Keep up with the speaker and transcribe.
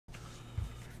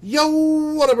Yo,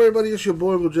 what up, everybody? It's your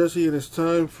boy, Uncle Jesse, and it's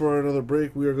time for another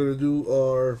break. We are going to do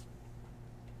our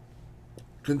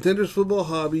Contenders Football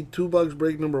Hobby 2-box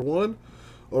break number 1.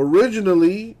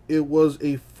 Originally, it was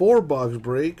a 4-box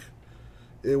break.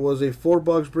 It was a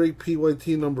 4-box break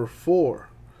PYT number 4.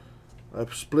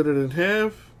 I've split it in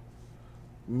half,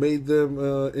 made them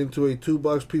into a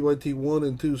 2-box PYT 1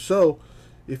 and 2. So,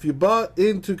 if you bought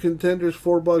into Contenders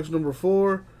 4-box number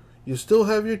 4, you still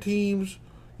have your teams.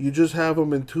 You just have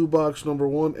them in 2-box number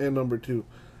 1 and number 2.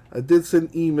 I did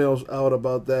send emails out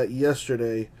about that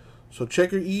yesterday. So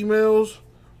check your emails.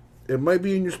 It might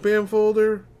be in your spam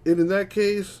folder. And in that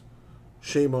case,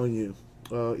 shame on you.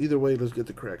 Either way, let's get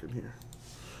the cracking here.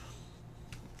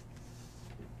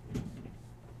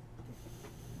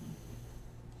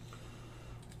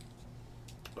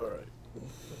 Alright.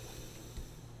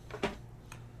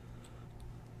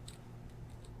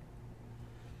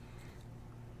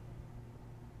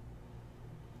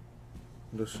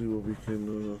 Let's see what we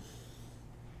can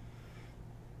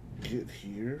get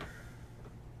here.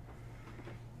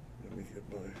 Let me get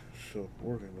myself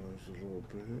organized a little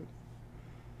bit.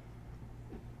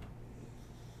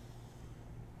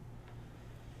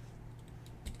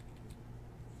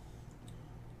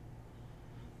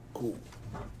 Cool.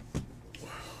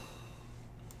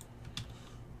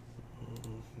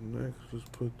 Next, let's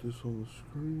put this on the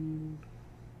screen.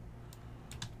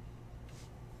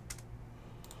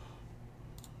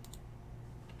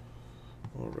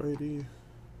 Alrighty.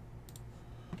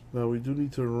 Now we do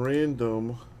need to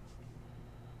random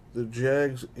the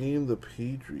Jags and the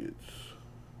Patriots.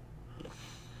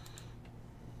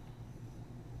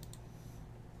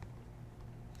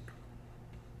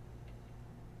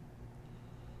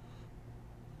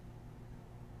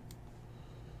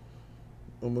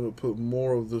 I'm gonna put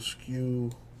more of the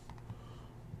skew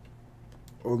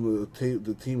on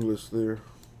the team list there,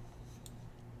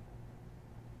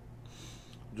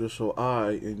 just so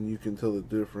I and you can tell the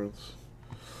difference.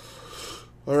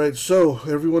 Alright, so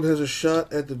everyone has a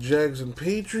shot at the Jags and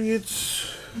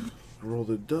Patriots. Roll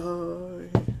the die.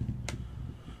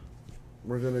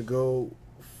 We're going to go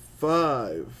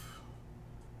 5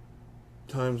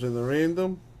 times in the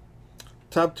random.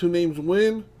 Top 2 names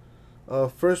win.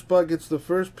 First spot gets the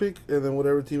first pick, and then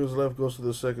whatever team is left goes to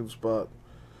the second spot.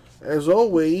 As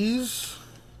always,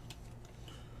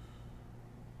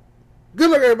 good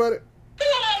luck, everybody.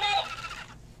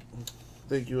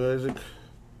 Thank you, Isaac.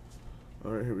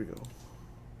 Alright, here we go.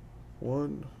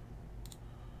 1,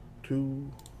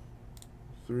 2,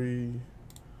 3,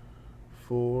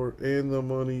 4, and the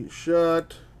money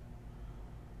shot.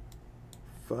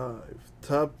 5.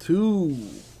 Top 2.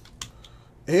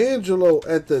 Angelo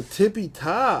at the tippy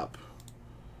top.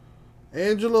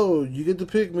 Angelo, you get to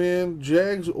pick, man.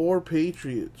 Jags or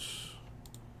Patriots.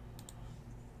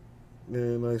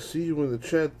 And I see you in the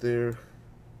chat there.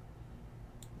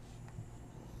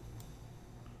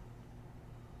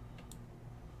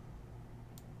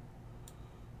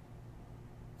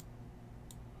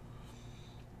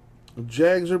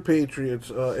 Jags or Patriots,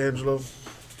 Angelo?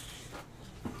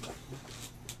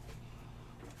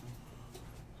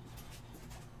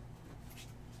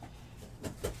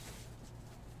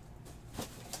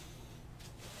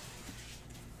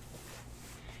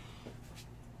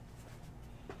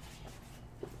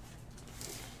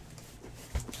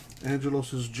 Angelo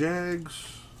says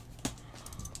Jags,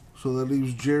 so that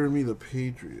leaves Jeremy the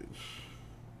Patriots.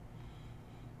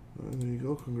 There you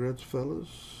go. Congrats,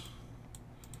 fellas.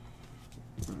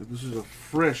 Alright, this is a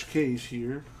fresh case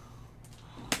here.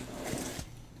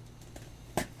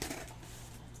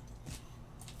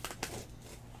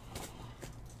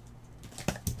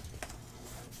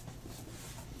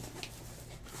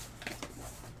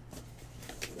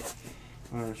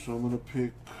 Alright, so I'm going to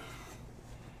pick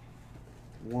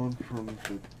one from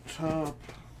the top.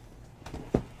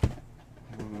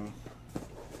 I'm going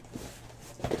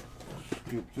to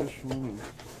skip this one and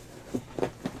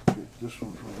get this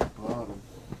one from the bottom.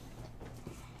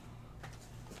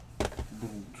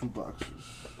 Boom, 2 boxes.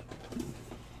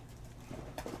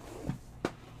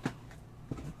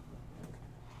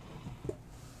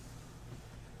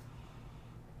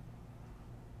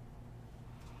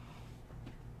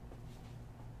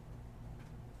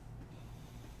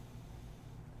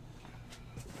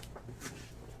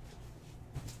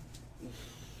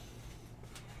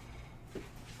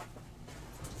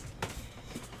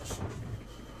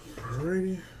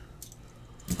 Alrighty.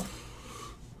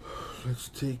 Let's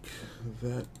take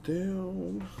that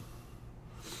down.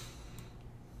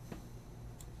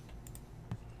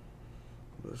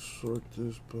 Let's sort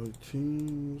this by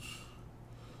teams.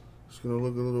 It's gonna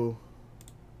look a little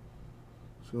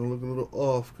It's going to look a little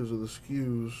off because of the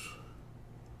skews.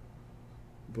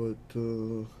 But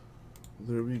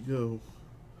there we go.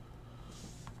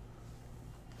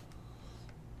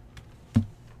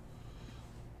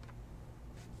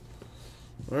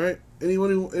 All right.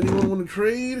 Anyone want to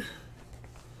trade?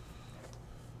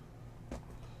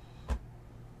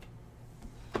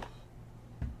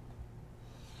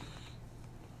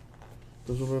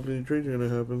 Doesn't look like any trades are gonna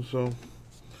happen. So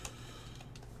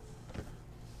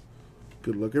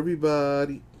good luck,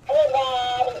 everybody.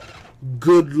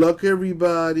 Good luck,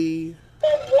 everybody.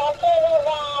 Good luck,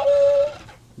 everybody.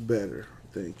 Better.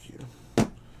 Thank you.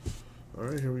 All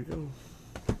right, here we go.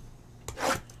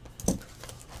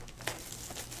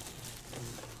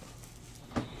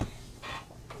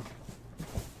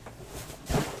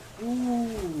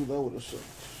 Ooh, that would have sucked.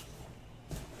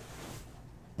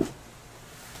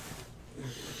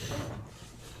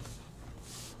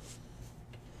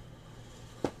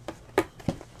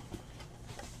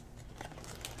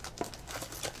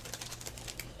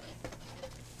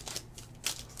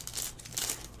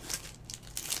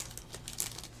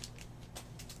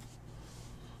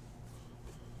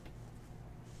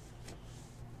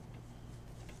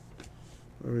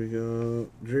 There we go.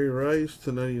 Jerry Rice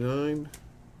to 99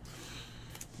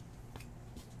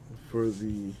 for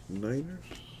the Niners.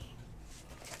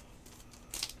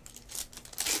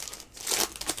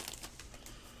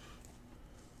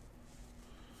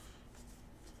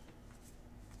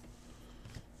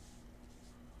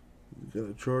 We got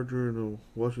a Charger and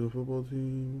a Washington football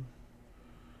team.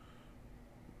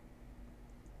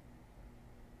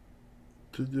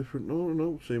 Two different,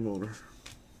 no, same owner.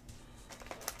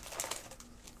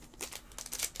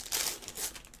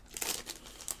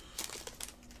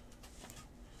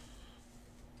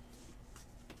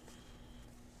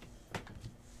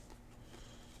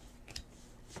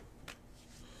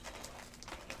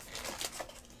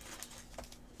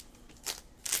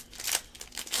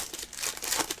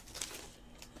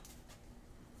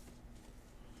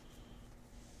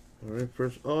 All right,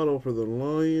 first auto for the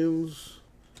Lions,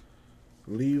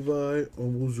 Levi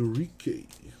Onwuzurike.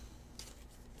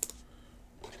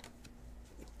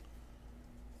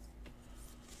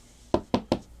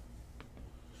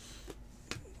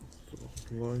 So,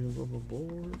 Lions on the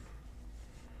board.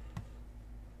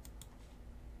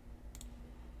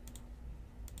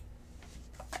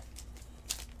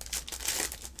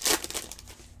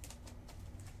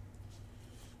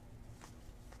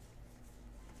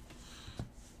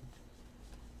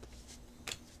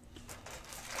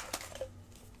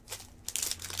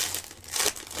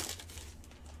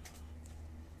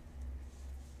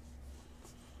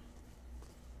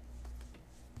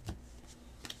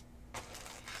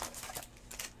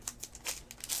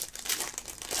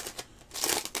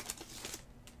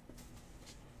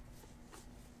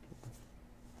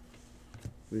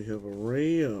 We have a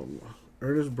Ram,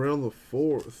 Ernest Brown the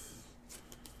fourth.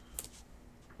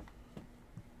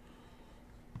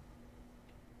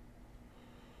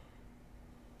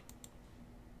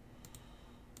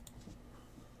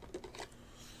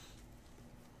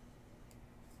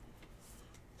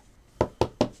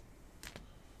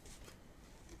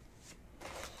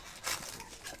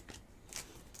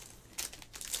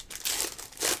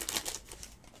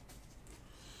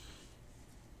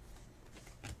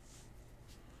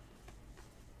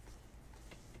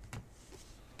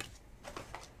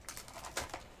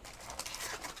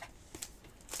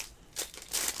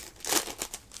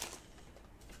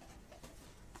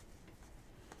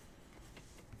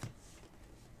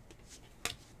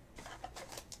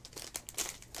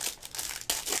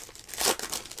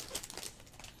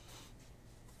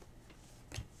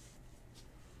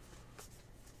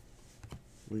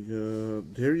 We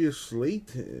got Darius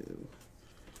Slayton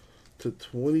to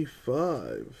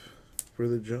 25 for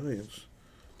the Giants.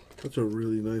 That's a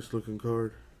really nice looking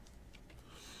card.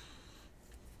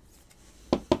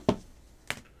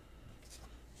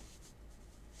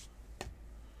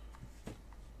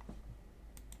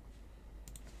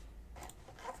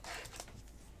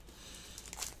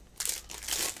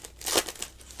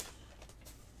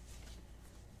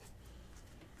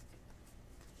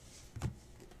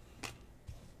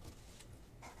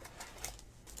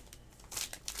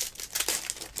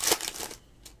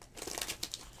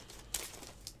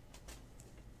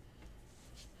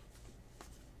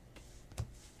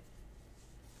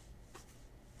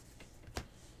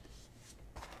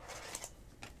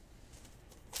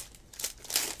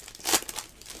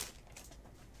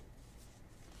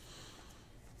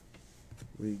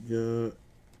 We got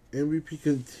MVP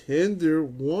Contender,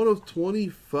 1 of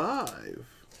 25.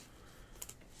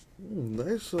 Ooh,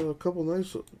 nice, couple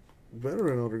nice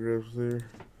veteran autographs there.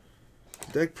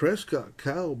 Dak Prescott,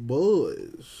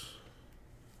 Cowboys.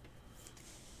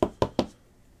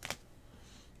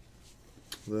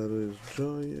 That is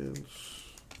Giants.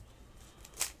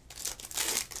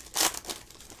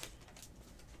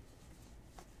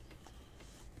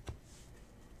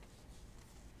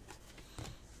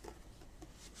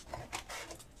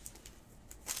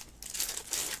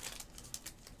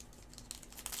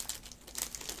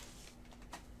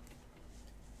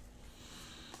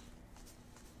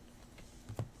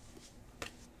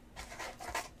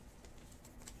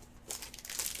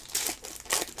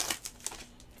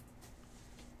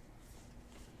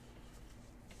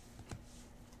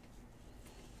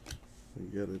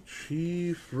 We got a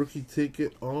Chief rookie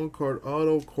ticket on card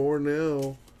auto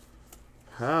Cornell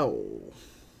Powell.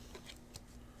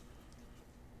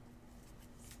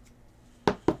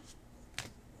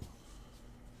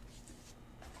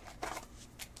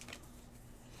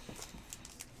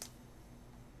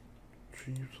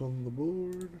 Chiefs on the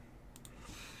board.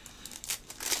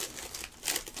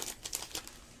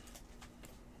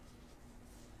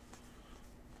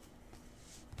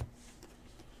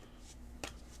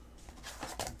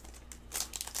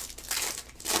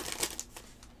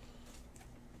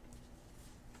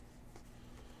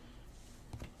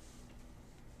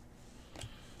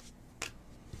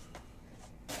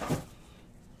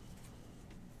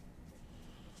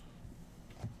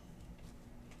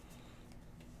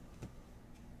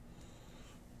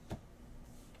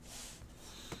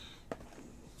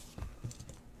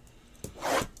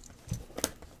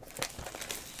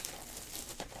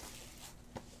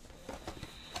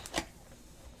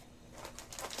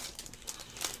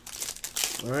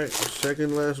 Alright,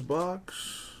 second last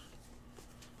box.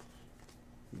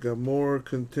 Got more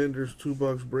Contenders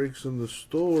 2-box breaks in the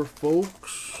store,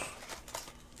 folks.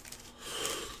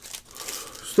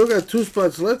 Still got 2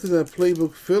 spots left in that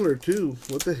playbook filler, too.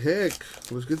 What the heck?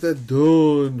 Let's get that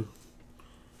done.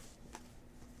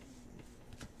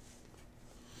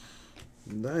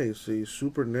 Nice. A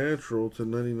Supernatural to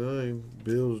 99.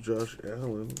 Bills, Josh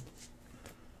Allen.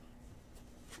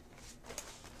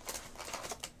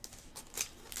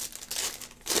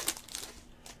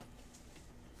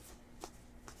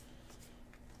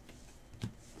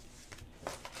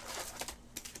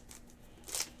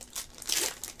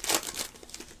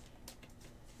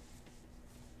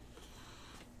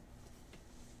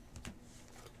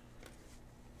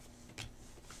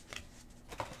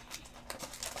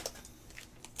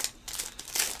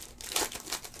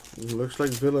 Looks like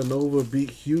Villanova beat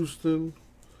Houston.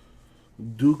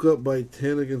 Duke up by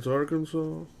 10 against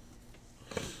Arkansas.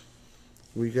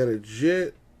 We got a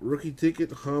Jet rookie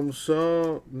ticket.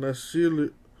 Hamza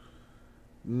Nasir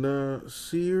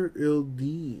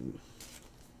Eldin.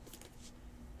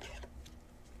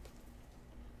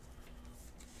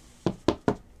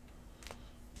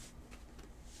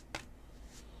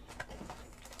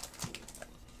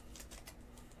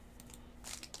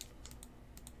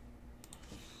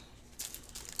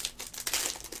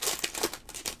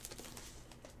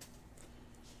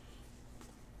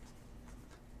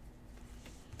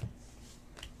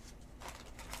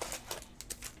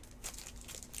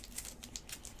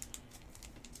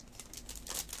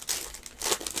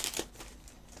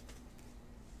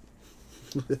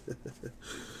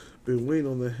 Been waiting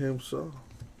on the Hamza.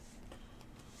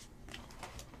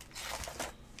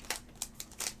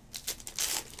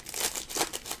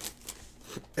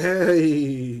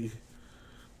 Hey,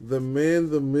 the man,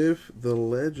 the myth, the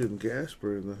legend,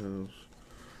 Gasper in the house.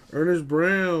 Ernest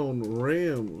Brown,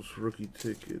 Rams rookie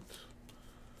ticket.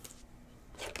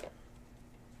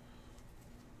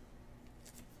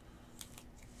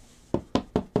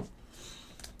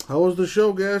 How was the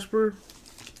show, Gasper?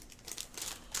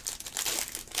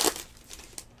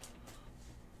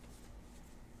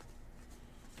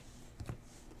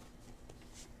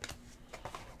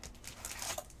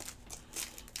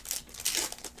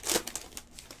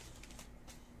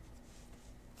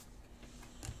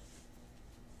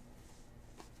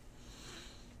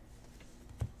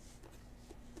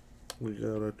 We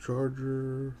got a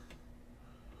Charger,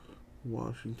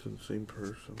 Washington, same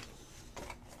person.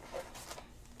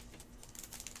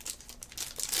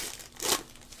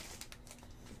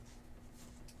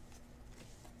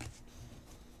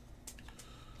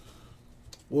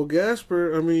 Well,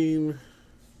 Gasper, I mean,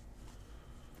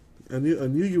 I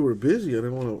knew you were busy. I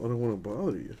don't want to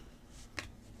bother you.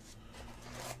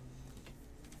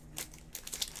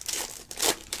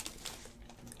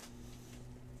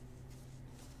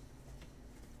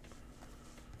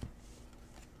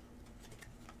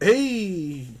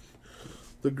 Hey,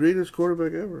 the greatest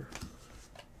quarterback ever.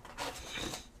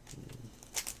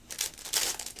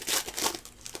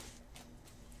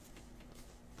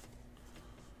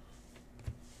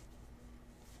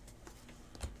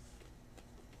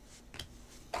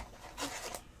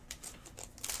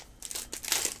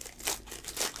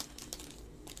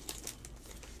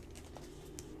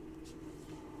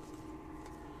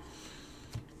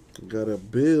 Got a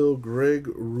Bill Greg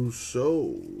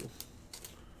Rousseau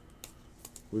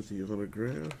with the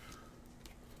autograph.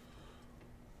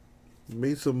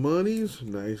 Made some monies.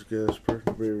 Nice, Gasper.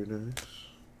 Very nice.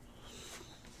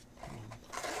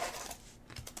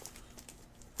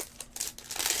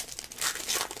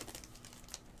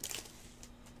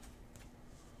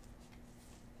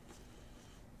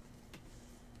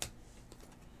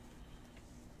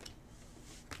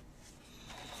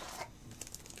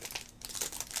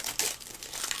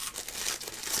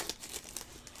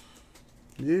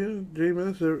 Yeah,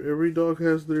 J-Mass, every dog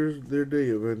has their day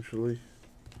eventually.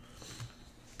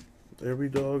 Every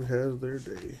dog has their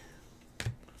day.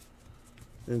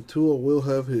 And Tua will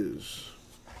have his.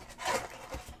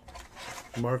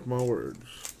 Mark my words.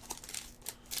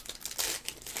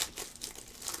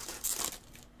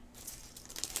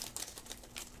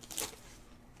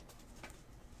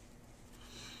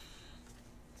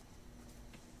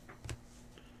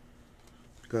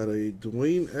 Got a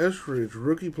Dwayne Eskridge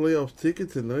rookie playoff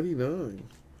ticket to 99.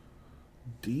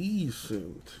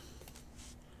 Decent.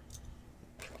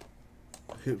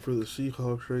 Hit for the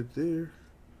Seahawks right there.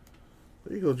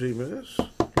 There you go, J-Mass.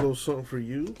 A little something for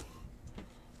you.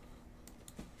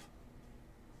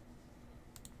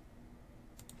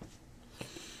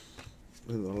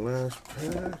 And the last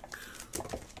pack.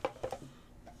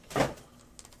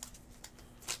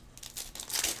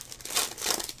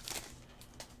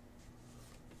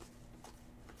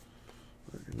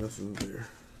 Nothing there.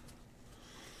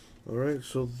 Alright,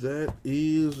 so that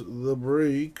is the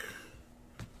break.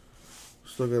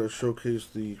 Still got to showcase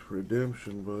the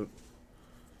redemption, but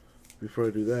before I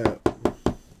do that,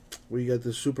 we got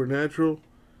the Supernatural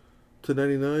to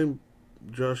 99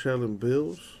 Josh Allen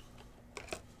Bills.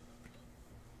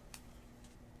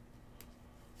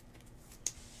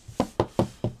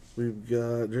 We've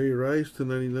got Jerry Rice to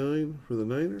 99 for the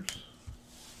Niners.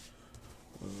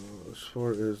 As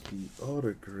far as the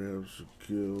autographs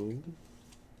go,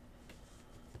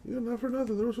 yeah, not for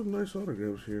nothing. There were some nice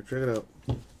autographs here. Check it out.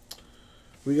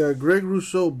 We got Greg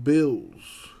Rousseau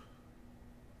Bills.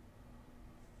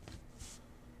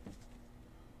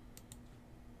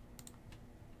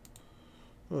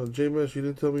 Oh, J-Mass, you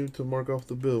didn't tell me to mark off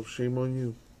the Bills. Shame on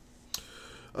you.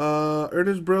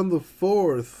 Ernest Brown IV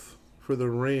for the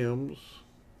Rams.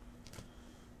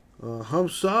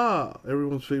 Hamza,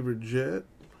 everyone's favorite Jet.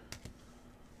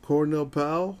 Cornell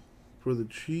Powell for the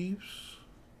Chiefs.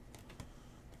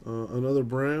 Another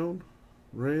Brown,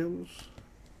 Rams.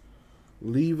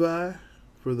 Levi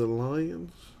for the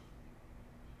Lions.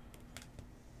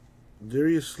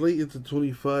 Darius Slayton to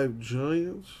 25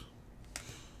 Giants.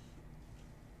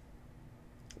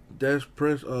 Dak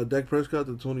Prescott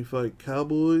to 25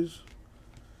 Cowboys.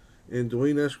 And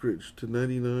Dwayne Eskridge to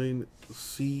 99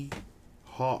 Seahawks.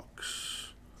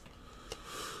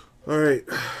 Alright,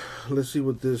 let's see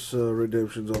what this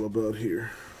redemption's all about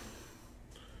here.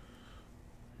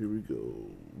 Here we go.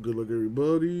 Good luck,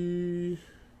 everybody.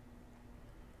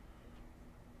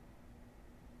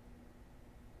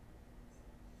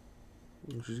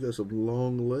 She's got some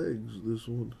long legs, this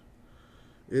one.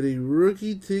 And a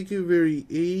rookie ticket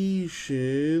variation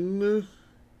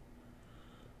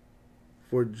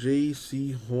for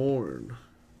J.C. Horn.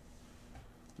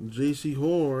 J.C.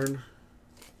 Horn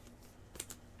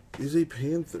is a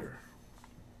Panther,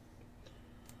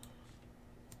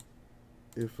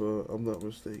 if I'm not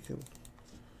mistaken.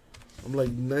 I'm like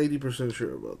 90%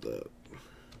 sure about that.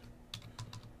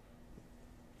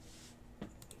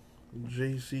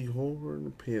 J.C.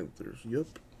 Horn, Panthers. Yep.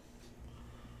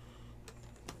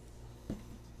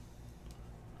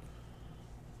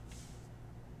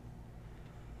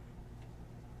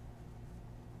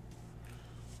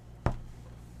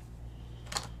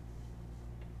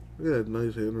 Look at that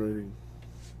nice handwriting.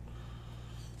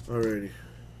 Alrighty.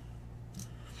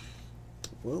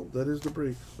 Well, that is the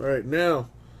break. Alright, now,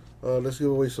 let's give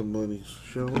away some monies,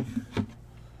 shall we?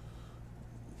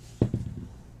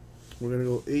 We're going to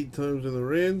go 8 times in the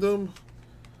random.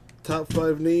 Top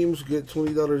 5 names get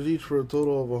 $20 each for a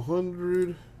total of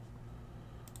 $100.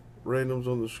 Randoms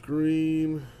on the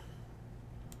screen.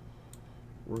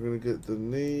 We're going to get the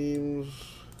names.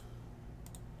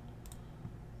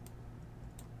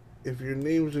 If your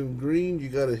name's in green, you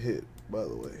got to hit, by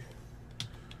the way.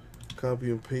 Copy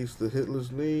and paste the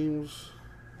hitless names.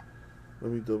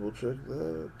 Let me double check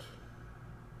that.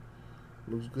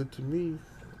 Looks good to me.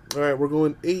 Alright, we're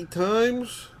going 8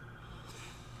 times.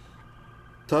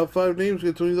 Top 5 names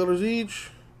get $20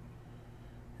 each.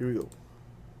 Here we go.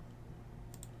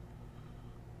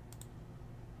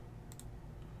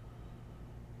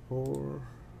 Four,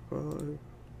 5,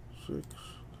 6.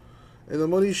 And the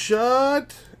money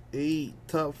shot 8.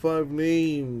 Top 5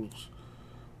 names.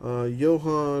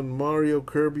 Johan, Mario,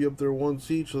 Kirby up there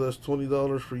once each, so that's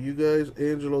 $20 for you guys.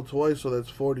 Angelo twice, so that's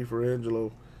 $40 for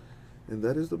Angelo. And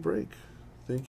that is the break.